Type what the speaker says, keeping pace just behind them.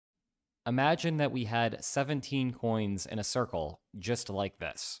Imagine that we had 17 coins in a circle just like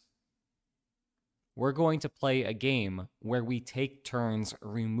this. We're going to play a game where we take turns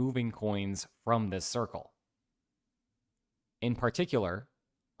removing coins from this circle. In particular,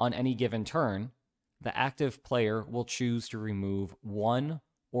 on any given turn, the active player will choose to remove 1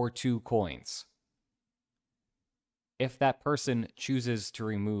 or 2 coins. If that person chooses to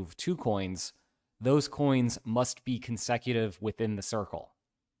remove 2 coins, those coins must be consecutive within the circle.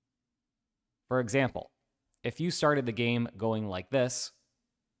 For example, if you started the game going like this,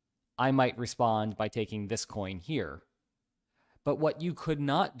 I might respond by taking this coin here. But what you could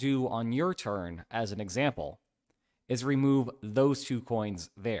not do on your turn, as an example, is remove those 2 coins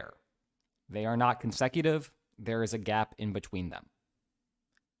there. They are not consecutive, there is a gap in between them.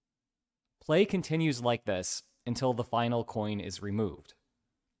 Play continues like this until the final coin is removed,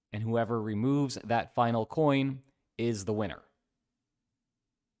 and whoever removes that final coin is the winner.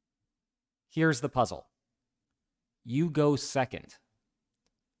 Here's the puzzle. You go second.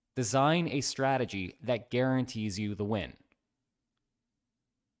 Design a strategy that guarantees you the win.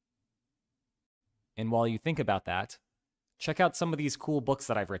 And while you think about that, check out some of these cool books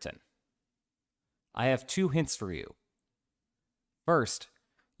that I've written. I have 2 hints for you. First,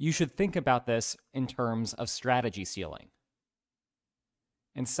 you should think about this in terms of strategy ceiling.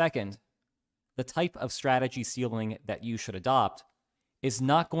 And second, the type of strategy ceiling that you should adopt is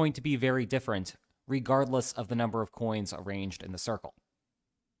not going to be very different regardless of the number of coins arranged in the circle.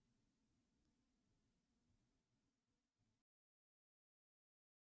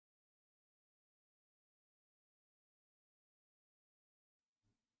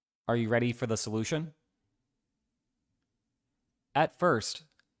 Are you ready for the solution? At first,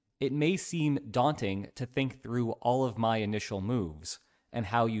 it may seem daunting to think through all of my initial moves and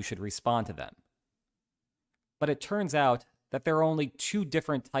how you should respond to them. But it turns out that there are only 2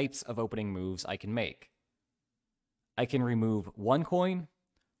 different types of opening moves I can make. I can remove 1 coin,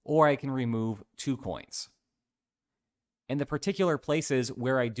 or I can remove 2 coins. And the particular places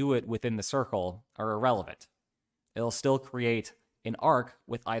where I do it within the circle are irrelevant. It'll still create an arc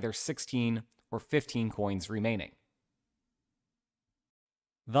with either 16 or 15 coins remaining.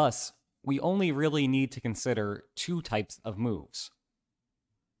 Thus, we only really need to consider 2 types of moves.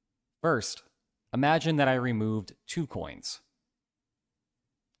 First, imagine that I removed 2 coins.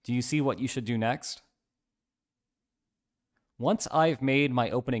 Do you see what you should do next? Once I've made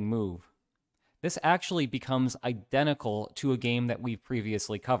my opening move, this actually becomes identical to a game that we've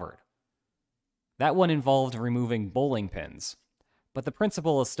previously covered. That one involved removing bowling pins, but the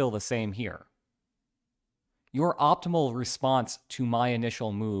principle is still the same here. Your optimal response to my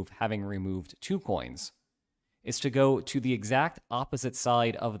initial move, having removed 2 coins, is to go to the exact opposite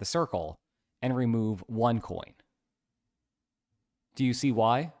side of the circle and remove 1 coin. Do you see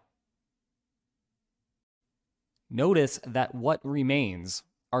why? Notice that what remains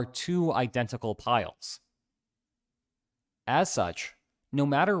are 2 identical piles. As such, no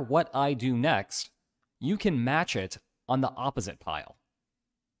matter what I do next, you can match it on the opposite pile.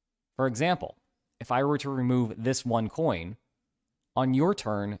 For example, if I were to remove this 1 coin, on your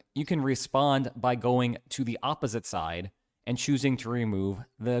turn, you can respond by going to the opposite side and choosing to remove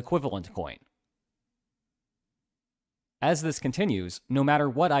the equivalent coin. As this continues, no matter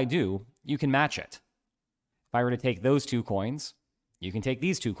what I do, you can match it. If I were to take those 2 coins, you can take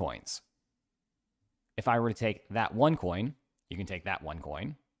these 2 coins. If I were to take that 1 coin, you can take that 1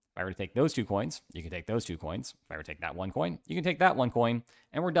 coin. If I were to take those 2 coins, you can take those 2 coins. If I were to take that 1 coin, you can take that 1 coin,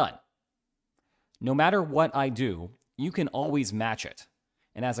 and we're done. No matter what I do, you can always match it,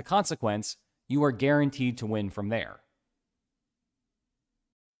 and as a consequence, you are guaranteed to win from there.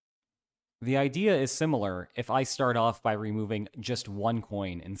 The idea is similar if I start off by removing just 1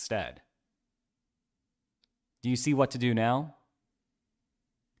 coin instead. Do you see what to do now?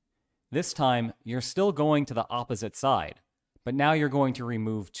 This time, you're still going to the opposite side, but now you're going to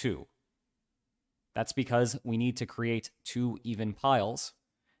remove 2. That's because we need to create 2 even piles,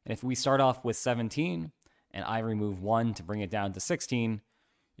 and if we start off with 17, and I remove 1 to bring it down to 16,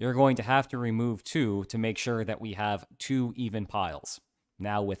 you're going to have to remove 2 to make sure that we have 2 even piles,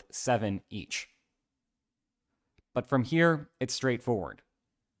 now with 7 each. But from here, it's straightforward.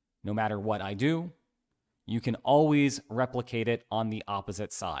 No matter what I do, you can always replicate it on the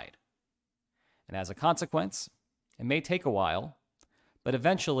opposite side. And as a consequence, it may take a while, but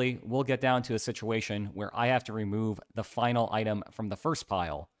eventually we'll get down to a situation where I have to remove the final item from the first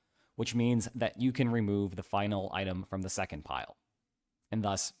pile, which means that you can remove the final item from the second pile. And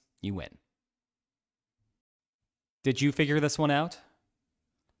thus, you win. Did you figure this one out?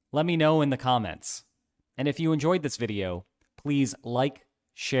 Let me know in the comments. And if you enjoyed this video, please like,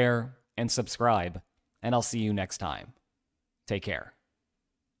 share, and subscribe, and I'll see you next time. Take care.